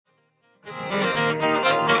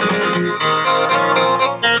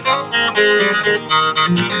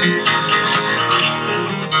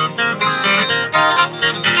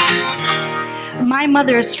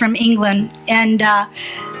grandmother's from England, and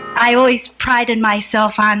I always prided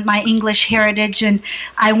myself on my English heritage, and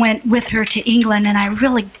I went with her to England, and I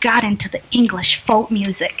really got into the English folk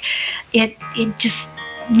music. It just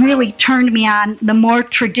really turned me on the more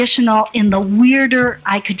traditional and the weirder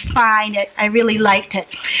I could find it. I really liked it.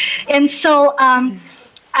 And so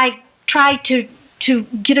I tried to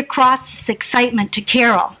get across this excitement to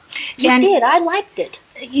Carol. You did. I liked it.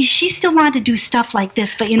 She still wanted to do stuff like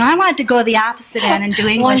this, but, you know, I wanted to go the opposite end and do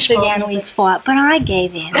English folk music. Once again we fought, but I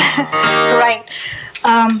gave in. Right.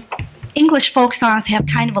 English folk songs have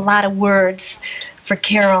kind of a lot of words for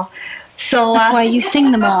Carol. So that's why you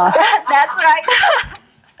sing them all. That's right.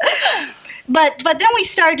 But then we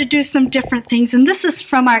started to do some different things, and this is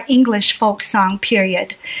from our English folk song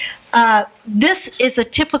period. This is a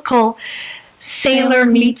typical sailor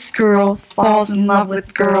meets girl, falls in love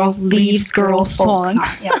with girl, leaves girl song.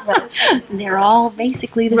 Yeah, right. They're all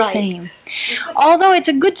basically the same. Although it's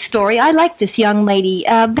a good story, I like this young lady.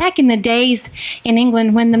 Back in the days in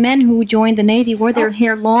England, when the men who joined the Navy wore their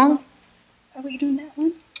hair long. Are we doing that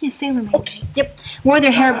one? Yeah, Sailor Maid. Okay. Yep. Wore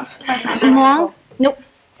their hair long. Nope.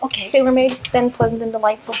 Okay. Sailor Maid, then Pleasant and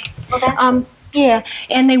Delightful. Okay. Yeah,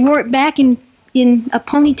 and they wore it back in a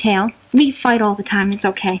ponytail. We fight all the time. It's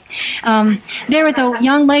okay. There was a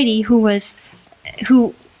young lady who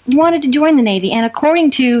wanted to join the Navy, and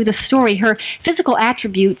according to the story, her physical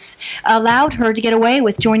attributes allowed her to get away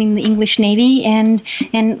with joining the English Navy and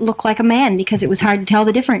look like a man, because it was hard to tell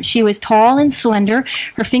the difference. She was tall and slender.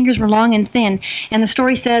 Her fingers were long and thin, and the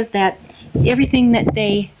story says that everything that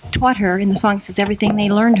they taught her, in the song says everything they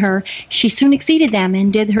learned her, she soon exceeded them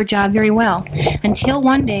and did her job very well, until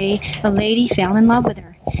one day a lady fell in love with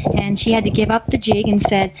her, and she had to give up the jig and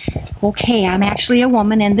said, okay, I'm actually a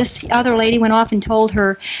woman. And this other lady went off and told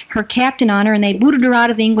her captain on her, and they booted her out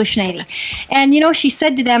of the English Navy. And, you know, she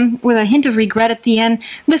said to them with a hint of regret at the end,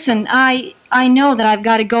 listen, I know that I've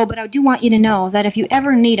got to go, but I do want you to know that if you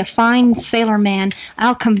ever need a fine sailor man,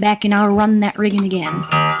 I'll come back and I'll run that rigging again.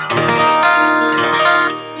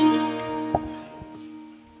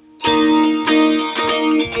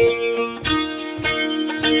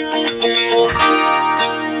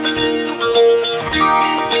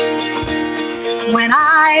 When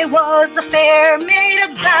I was a fair maid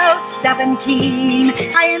about 17,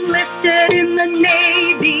 I enlisted in the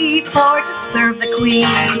Navy for to serve the Queen.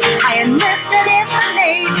 I enlisted in the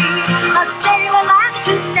Navy, a sailor lad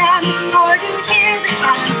to stand, for to hear the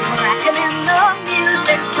cannons cracking and the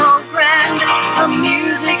music so grand, the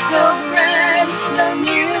music so grand, the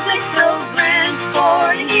music so grand,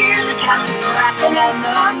 for to hear the cannons cracking and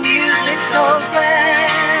the music so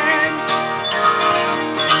grand.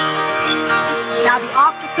 Now the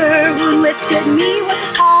officer who enlisted me was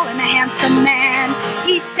a tall and a handsome man.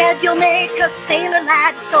 He said, you'll make a sailor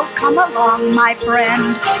lad, so come along, my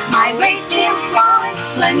friend. My waist being small and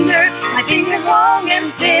slender, my fingers long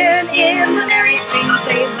and thin, in the very things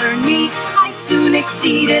they learned me, I soon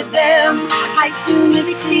exceeded them. I soon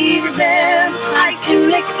exceeded them. I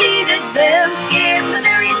soon exceeded them. In the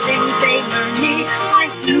very things they learned me, I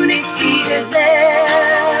soon exceeded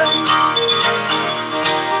them.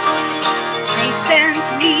 They sent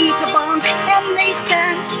me to bunk and they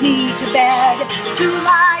sent me to bed, to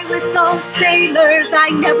lie with those sailors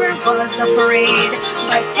I never was afraid.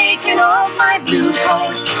 But taking off my blue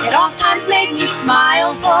coat, it oftentimes made me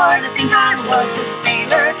smile, for to think I was a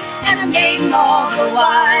sailor and a maiden all the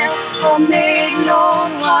while. Oh, maiden all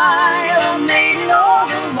the while, oh, maiden all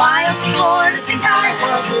the while, for to think I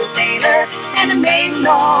was a sailor and a maiden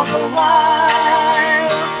all the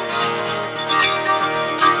while.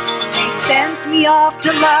 Sent me off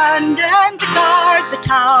to London to guard the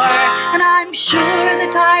tower, and I'm sure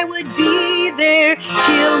that I would be there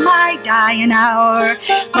till my dying hour.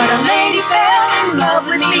 But a lady fell in love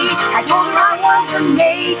with me, I told her I was a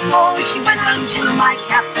maid. Oh, she went unto my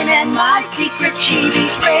captain and my secret she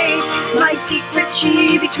betrayed. My secret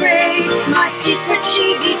she betrayed, my secret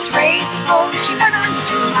she betrayed. Oh, she went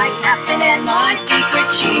unto my captain and my secret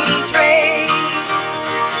she betrayed.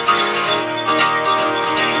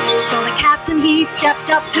 So the captain, he stepped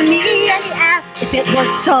up to me and he asked if it was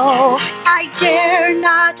so. I dare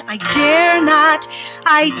not, I dare not,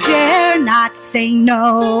 I dare not say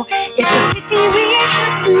no. It's a pity we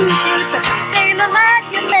should lose you, such a sailor lad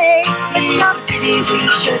you made. It's a pity we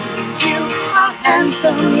should lose you, a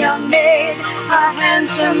handsome young maid, a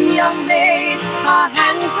handsome young maid, a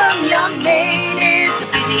handsome young maid. It's a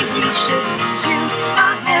pity we should lose you,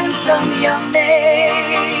 a handsome young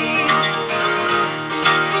maid.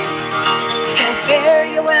 Fare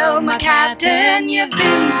you well, my captain, you've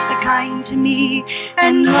been so kind to me.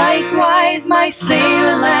 And likewise, my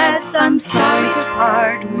sailor lads, I'm sorry to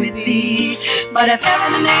part with thee. But if ever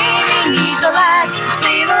the Navy needs a lad, a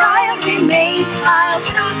sailor I'll remain. I'll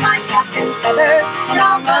put on my captain feathers, and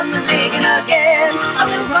I'll run the rigging again. I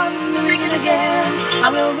will run the rigging again. I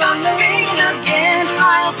will run the rigging again.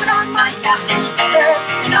 I'll put on my captain feathers,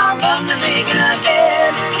 and I'll run the rigging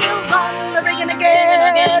again. We'll run the rigging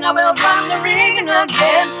again. I will run the rigging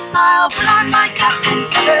again. I'll put on my captain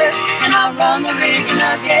feathers, and I'll run the rigging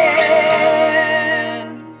again.